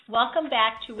Welcome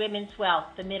back to Women's Wealth,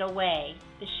 The Middle Way,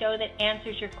 the show that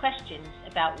answers your questions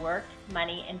about work,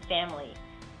 money, and family.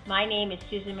 My name is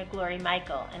Susan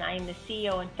McGlory-Michael, and I am the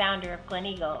CEO and founder of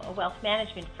Gleneagle, a wealth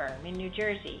management firm in New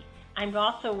Jersey. I'm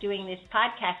also doing this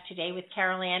podcast today with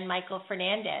Carol Ann Michael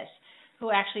Fernandez,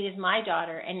 who actually is my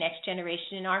daughter and next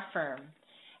generation in our firm.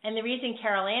 And the reason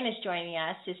Carol Ann is joining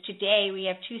us is today we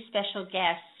have two special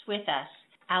guests with us,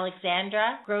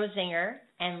 Alexandra Grozinger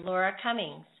and Laura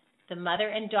Cummings, the mother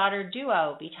and daughter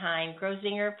duo behind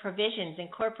Grozinger Provisions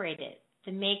Incorporated,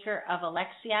 the maker of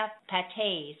Alexia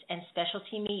Pâtés and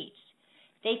specialty meats.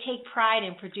 They take pride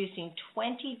in producing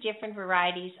 20 different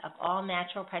varieties of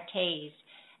all-natural pâtés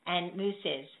and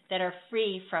mousses that are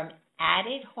free from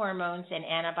added hormones and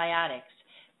antibiotics,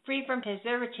 free from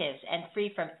preservatives, and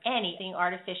free from anything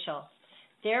artificial.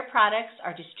 Their products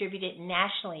are distributed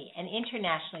nationally and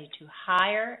internationally to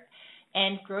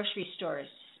higher-end grocery stores,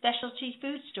 specialty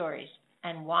food stores,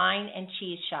 and wine and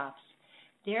cheese shops.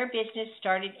 Their business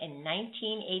started in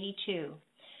 1982,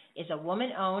 is a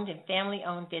woman-owned and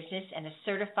family-owned business and a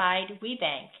certified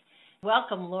WeBank.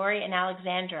 Welcome, Lori and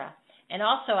Alexandra. And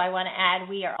also I want to add,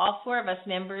 we are all four of us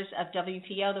members of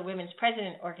WPO, the Women's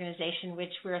President Organization,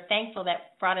 which we're thankful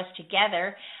that brought us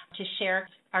together to share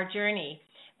our journey.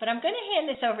 But I'm going to hand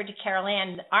this over to Carol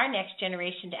Ann, our next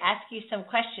generation, to ask you some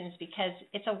questions because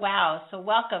it's a wow. So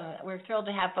welcome. We're thrilled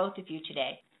to have both of you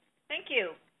today. Thank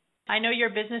you. I know your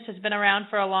business has been around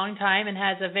for a long time and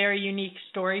has a very unique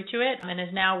story to it and is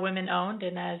now women-owned.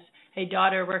 And as a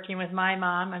daughter working with my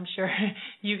mom, I'm sure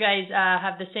you guys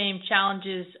have the same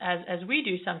challenges as we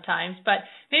do sometimes. But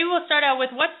maybe we'll start out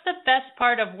with what's the best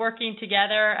part of working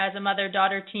together as a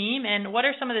mother-daughter team, and what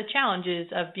are some of the challenges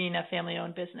of being a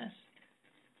family-owned business?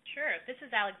 Sure. This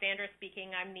is Alexandra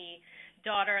speaking. I'm the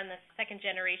daughter and the second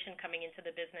generation coming into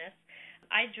the business.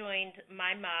 I joined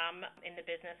my mom in the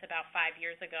business about 5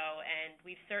 years ago, and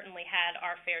we've certainly had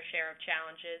our fair share of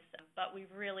challenges, but we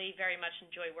really very much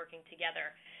enjoy working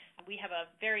together. We have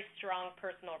a very strong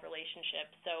personal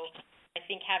relationship, so I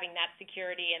think having that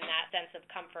security and that sense of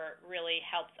comfort really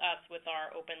helps us with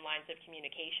our open lines of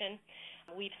communication.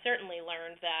 We've certainly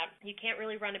learned that you can't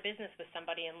really run a business with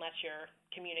somebody unless you're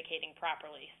communicating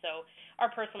properly. So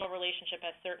our personal relationship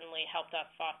has certainly helped us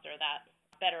foster that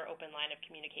better open line of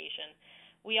communication.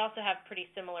 We also have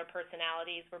pretty similar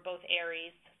personalities. We're both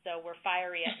Aries, so we're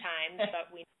fiery at times,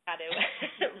 but we know how to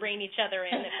rein each other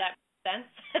in, if that makes sense.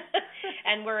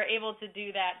 And we're able to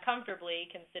do that comfortably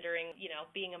considering,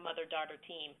 being a mother-daughter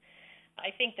team.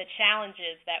 I think the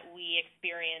challenges that we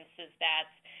experience is that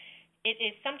it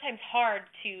is sometimes hard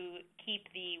to keep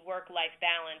the work-life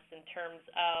balance in terms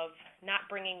of not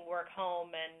bringing work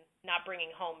home and not bringing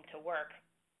home to work.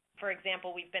 For example,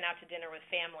 we've been out to dinner with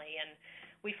family, and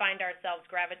we find ourselves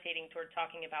gravitating toward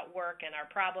talking about work and our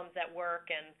problems at work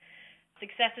and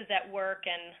successes at work,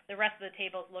 and the rest of the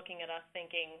table is looking at us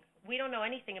thinking, we don't know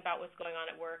anything about what's going on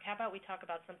at work. How about we talk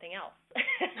about something else?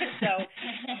 So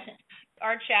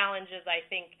our challenge is, I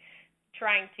think,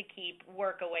 trying to keep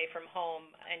work away from home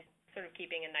and sort of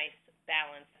keeping a nice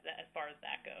balance as far as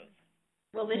that goes.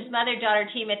 Well, this mother-daughter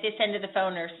team at this end of the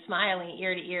phone are smiling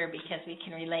ear to ear because we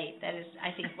can relate. That is,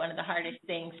 I think, one of the hardest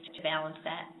things to balance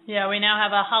that. Yeah, we now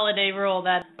have a holiday rule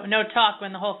that no talk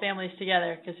when the whole family's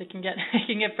together because it can get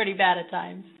pretty bad at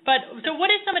times. But so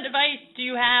what is some advice do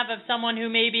you have of someone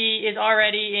who maybe is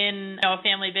already in a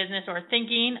family business or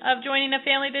thinking of joining a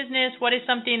family business? What is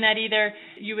something that either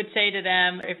you would say to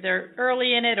them if they're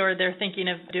early in it or they're thinking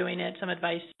of doing it, some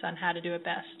advice on how to do it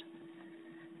best?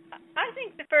 I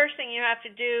think the first thing you have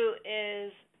to do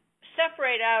is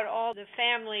separate out all the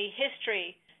family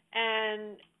history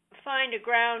and find a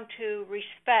ground to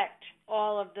respect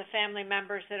all of the family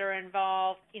members that are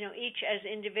involved, each as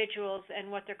individuals and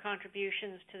what their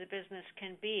contributions to the business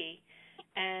can be,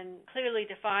 and clearly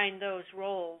define those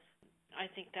roles. I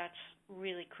think that's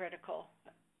really critical,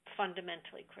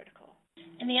 fundamentally critical.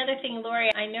 And the other thing,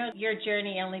 Lori, I know your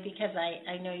journey only because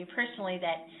I know you personally,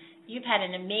 that you've had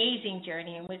an amazing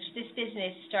journey in which this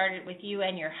business started with you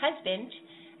and your husband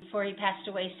before he passed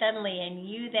away suddenly, and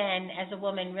you then, as a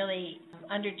woman, really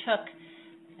undertook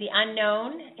the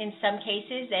unknown in some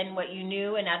cases and what you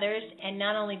knew in others, and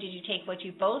not only did you take what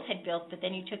you both had built, but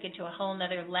then you took it to a whole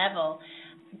other level.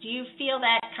 Do you feel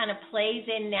that kind of plays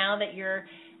in now that you're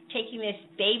taking this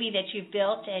baby that you've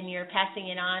built and you're passing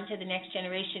it on to the next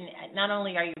generation? Not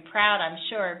only are you proud, I'm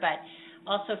sure, but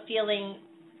also feeling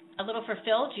a little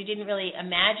fulfilled? You didn't really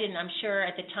imagine, I'm sure,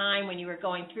 at the time when you were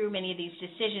going through many of these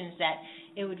decisions that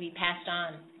it would be passed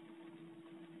on.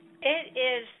 It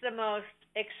is the most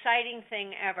exciting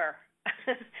thing ever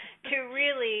to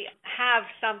really have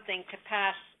something to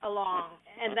pass along.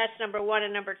 And that's number one.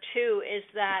 And number two is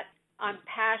that I'm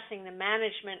passing the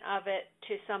management of it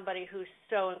to somebody who's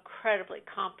so incredibly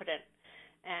competent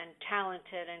and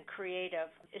talented and creative.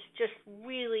 It's just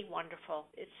really wonderful.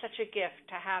 It's such a gift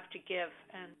to have to give,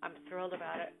 and I'm thrilled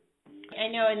about it. I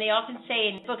know, and they often say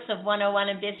in books of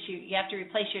 101 in business, you have to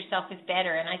replace yourself with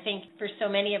better. And I think for so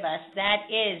many of us, that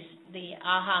is the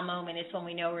aha moment, is when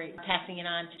we know we're passing it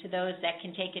on to those that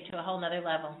can take it to a whole nother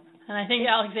level. And I think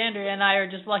Alexandria and I are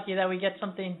just lucky that we get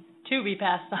something to be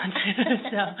passed on.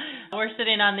 So we're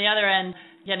sitting on the other end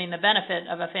getting the benefit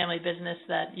of a family business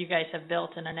that you guys have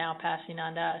built and are now passing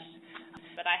on to us.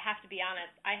 But I have to be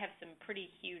honest, I have some pretty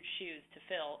huge shoes to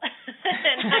fill,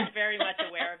 and I'm very much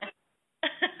aware of it.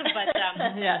 But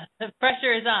yeah, the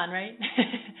pressure is on, right?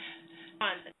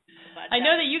 I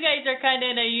know that you guys are kind of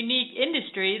in a unique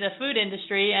industry, the food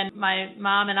industry, and my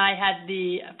mom and I had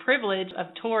the privilege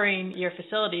of touring your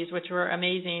facilities, which were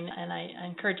amazing, and I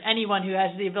encourage anyone who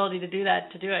has the ability to do that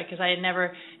to do it, because I had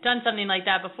never done something like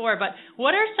that before. But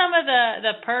what are some of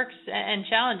the perks and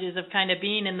challenges of kind of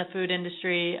being in the food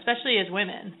industry, especially as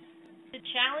women? The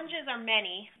challenges are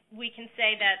many. We can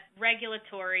say that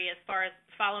regulatory, as far as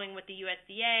following with the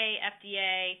USDA,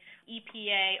 FDA,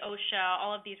 EPA, OSHA,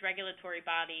 all of these regulatory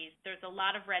bodies, there's a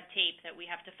lot of red tape that we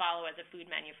have to follow as a food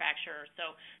manufacturer.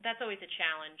 So that's always a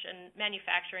challenge. And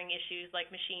manufacturing issues like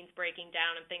machines breaking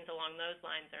down and things along those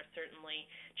lines are certainly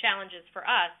challenges for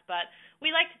us. But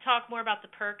we like to talk more about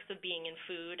the perks of being in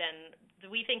food, and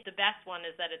we think the best one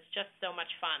is that it's just so much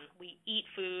fun. We eat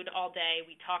food all day.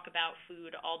 We talk about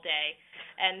food all day.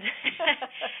 And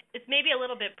it's maybe a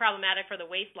little bit problematic for the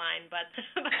waistline, but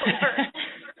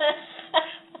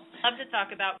love to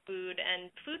talk about food, and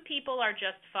food people are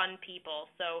just fun people.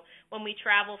 So when we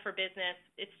travel for business,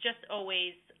 it's just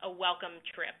always a welcome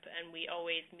trip, and we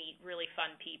always meet really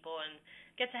fun people and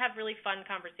get to have really fun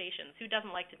conversations. Who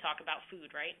doesn't like to talk about food,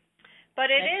 right?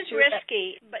 But it is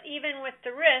risky. But even with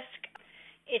the risk,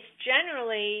 it's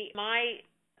generally, my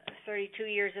 32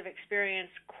 years of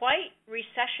experience, quite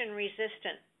recession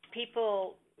resistant.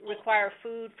 People require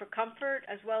food for comfort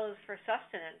as well as for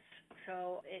sustenance.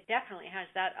 So it definitely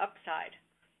has that upside.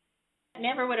 I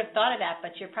never would have thought of that,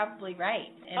 but you're probably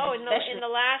right. And in the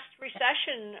last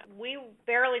recession, we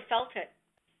barely felt it.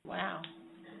 Wow.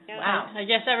 Yeah. Wow. I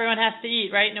guess everyone has to eat,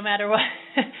 right, no matter what.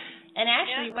 And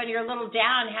actually, when you're a little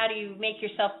down, how do you make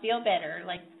yourself feel better?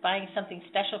 Like buying something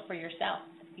special for yourself,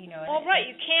 you know. Well, right,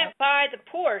 you can't buy the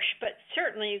Porsche, but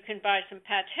certainly you can buy some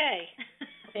pâté.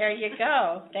 There you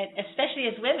go. That, especially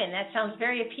as women, that sounds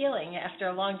very appealing after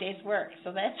a long day's work.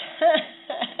 So that's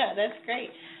that's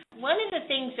great. One of the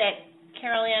things that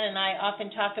Carol Ann and I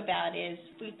often talk about is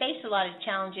we face a lot of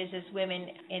challenges as women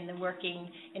in the working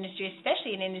industry,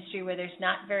 especially in an industry where there's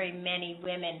not very many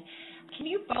women. Can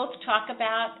you both talk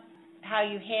about how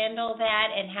you handle that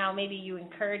and how maybe you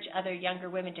encourage other younger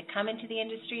women to come into the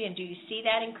industry? And do you see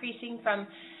that increasing from,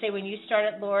 say, when you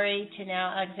started, Lori, to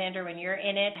now, Alexandra, when you're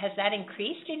in it? Has that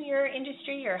increased in your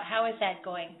industry, or how is that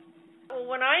going?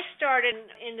 When I started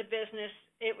in the business,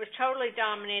 it was totally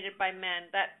dominated by men,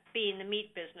 that being the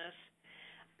meat business.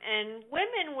 And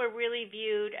women were really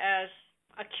viewed as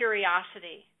a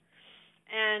curiosity,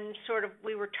 and sort of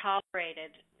we were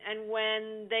tolerated. And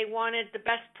when they wanted the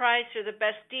best price or the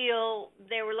best deal,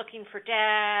 they were looking for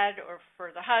dad or for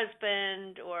the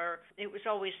husband, or it was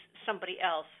always somebody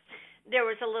else. There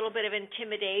was a little bit of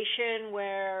intimidation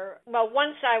where, well,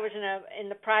 once I was in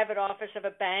the private office of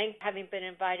a bank, having been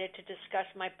invited to discuss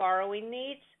my borrowing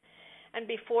needs. And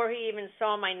before he even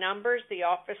saw my numbers, the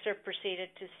officer proceeded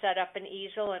to set up an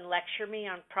easel and lecture me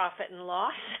on profit and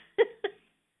loss.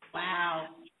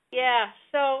 Wow. Yeah,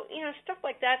 so, stuff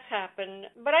like that's happened.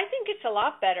 But I think it's a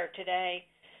lot better today.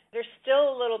 There's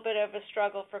still a little bit of a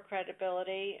struggle for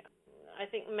credibility. I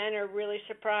think men are really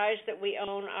surprised that we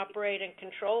own, operate, and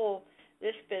control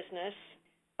this business.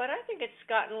 But I think it's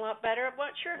gotten a lot better.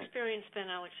 What's your experience been,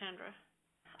 Alexandra?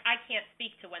 I can't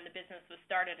speak to when the business was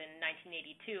started in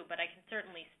 1982, but I can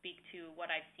certainly speak to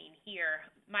what I've seen here.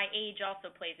 My age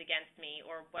also plays against me,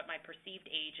 or what my perceived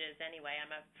age is anyway. I'm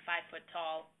a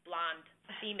 5-foot-tall, blonde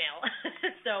female.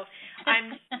 So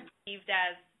I'm perceived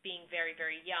as being very,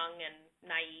 very young and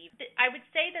naive. I would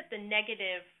say that the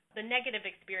negative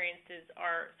experiences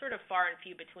are sort of far and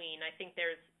few between. I think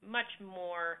there's much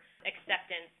more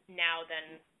acceptance now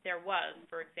than there was.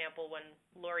 For example, when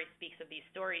Lori speaks of these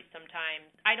stories sometimes,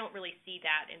 I don't really see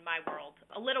that in my world.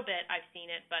 A little bit I've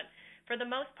seen it, but for the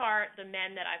most part, the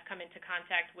men that I've come into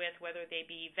contact with, whether they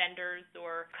be vendors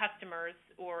or customers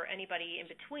or anybody in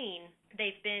between,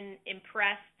 they've been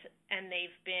impressed and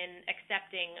they've been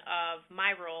accepting of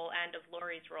my role and of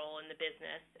Lori's role in the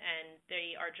business, and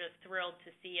they are just thrilled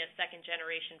to see a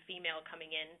second-generation female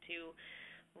coming in to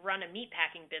run a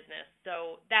meatpacking business.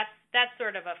 So that's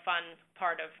sort of a fun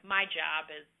part of my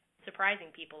job, is surprising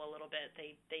people a little bit.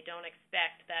 They don't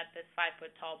expect that this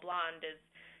 5-foot-tall blonde is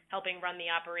helping run the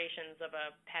operations of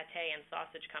a pate and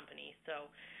sausage company.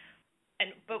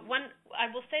 But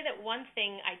I will say that one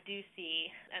thing I do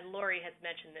see, and Lori has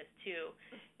mentioned this too,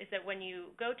 is that when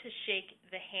you go to shake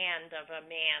the hand of a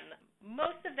man,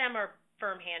 most of them are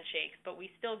firm handshakes, but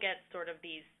we still get sort of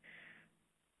these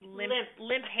limp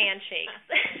handshakes.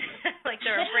 Like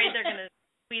they're afraid they're going to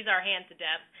squeeze our hand to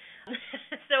death.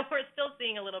 So we're still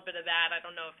seeing a little bit of that. I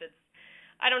don't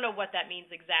know what that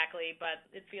means exactly, but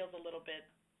it feels a little bit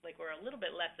like we're a little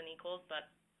bit less than equals, but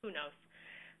who knows?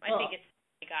 I think it's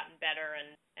gotten better,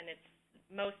 and it's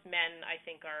most men, I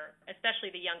think, are, especially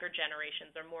the younger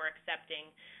generations, are more accepting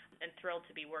and thrilled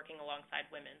to be working alongside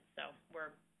women. So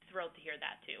we're thrilled to hear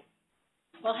that too.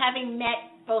 Well, having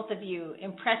met both of you,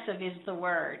 impressive is the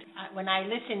word. When I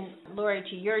listen, Lori,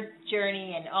 to your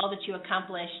journey and all that you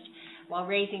accomplished while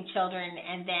raising children,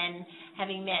 and then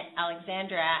having met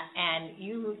Alexandra, and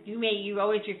you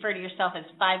always refer to yourself as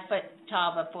 5 foot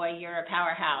tall, but boy, you're a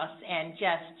powerhouse, and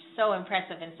just so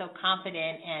impressive and so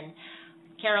confident. And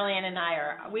Carol Ann and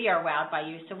we are wowed by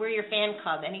you, so we're your fan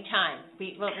club anytime.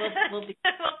 We'll be.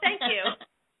 Well, thank you,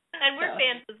 and we're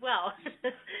fans as well.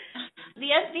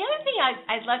 The other thing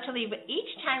I'd love to leave with,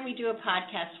 each time we do a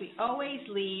podcast, we always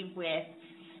leave with,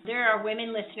 there are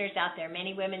women listeners out there,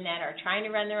 many women that are trying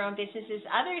to run their own businesses,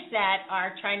 others that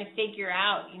are trying to figure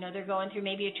out, they're going through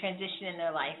maybe a transition in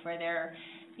their life where they're,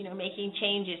 making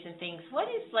changes and things. What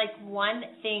is like one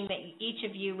thing that each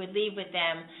of you would leave with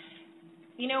them?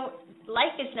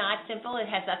 Life is not simple. It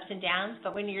has ups and downs,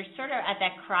 but when you're sort of at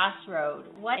that crossroad,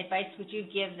 what advice would you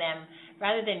give them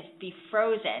rather than be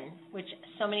frozen, which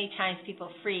so many times people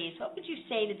freeze? What would you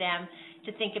say to them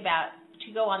to think about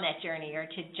to go on that journey or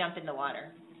to jump in the water?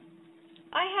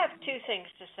 I have two things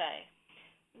to say.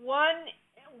 One,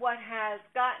 what has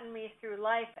gotten me through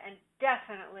life, and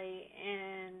definitely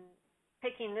in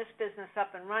picking this business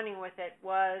up and running with it,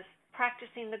 was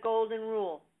practicing the golden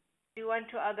rule. Do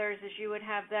unto others as you would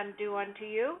have them do unto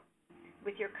you,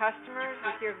 with your customers,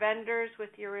 with your vendors, with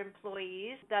your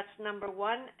employees. That's number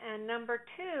one. And number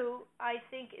two, I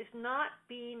think, is not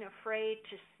being afraid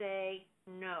to say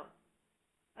no.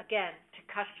 Again, to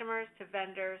customers, to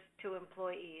vendors, to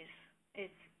employees.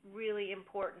 It's really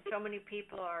important. So many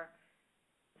people are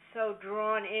so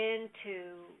drawn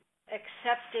into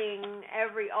accepting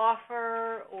every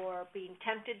offer or being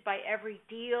tempted by every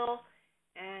deal,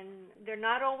 and they're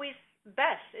not always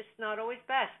best. It's not always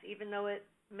best. Even though it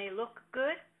may look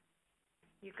good,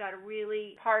 you've got to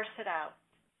really parse it out.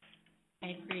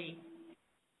 I agree.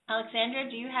 Alexandra,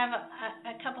 do you have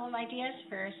a couple of ideas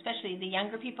for especially the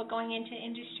younger people going into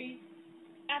industry?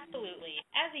 Absolutely.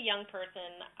 As a young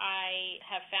person, I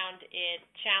have found it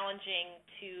challenging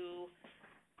to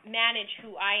manage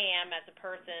who I am as a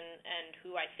person and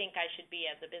who I think I should be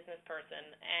as a business person.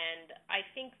 And I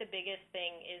think the biggest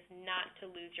thing is not to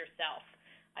lose yourself.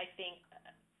 I think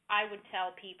I would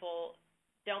tell people,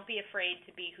 don't be afraid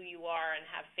to be who you are and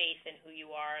have faith in who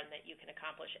you are and that you can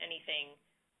accomplish anything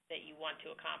that you want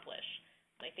to accomplish.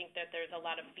 I think that there's a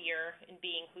lot of fear in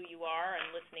being who you are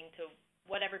and listening to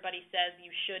what everybody says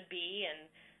you should be, and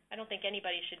I don't think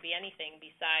anybody should be anything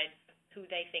besides who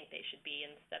they think they should be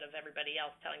instead of everybody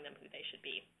else telling them who they should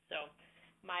be. So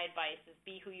my advice is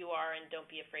be who you are and don't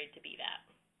be afraid to be that.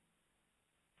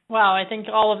 Wow, I think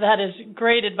all of that is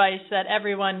great advice that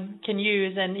everyone can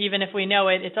use, and even if we know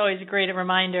it, it's always a great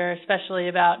reminder, especially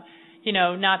about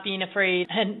not being afraid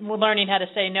and learning how to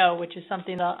say no, which is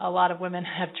something a lot of women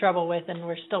have trouble with, and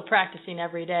we're still practicing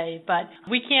every day. But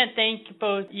we can't thank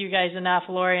both you guys enough,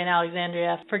 Lori and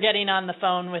Alexandria, for getting on the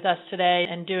phone with us today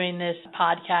and doing this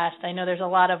podcast. I know there's a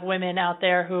lot of women out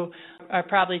there who are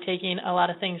probably taking a lot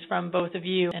of things from both of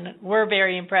you, and we're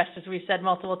very impressed, as we've said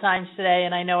multiple times today,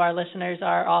 and I know our listeners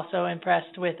are also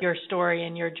impressed with your story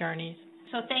and your journeys.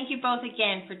 So thank you both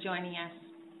again for joining us.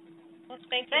 Well,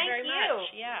 thank you very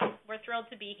much. Yeah, we're thrilled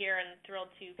to be here and thrilled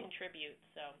to contribute.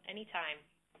 So anytime.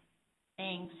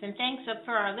 Thanks. And thanks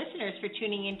for our listeners for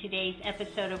tuning in today's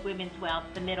episode of Women's Wealth,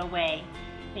 The Middle Way.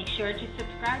 Make sure to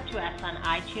subscribe to us on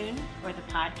iTunes or the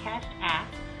podcast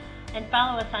app, and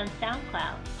follow us on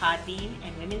SoundCloud, Podbean,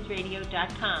 and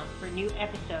womensradio.com for new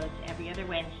episodes every other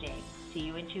Wednesday. See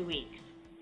you in 2 weeks.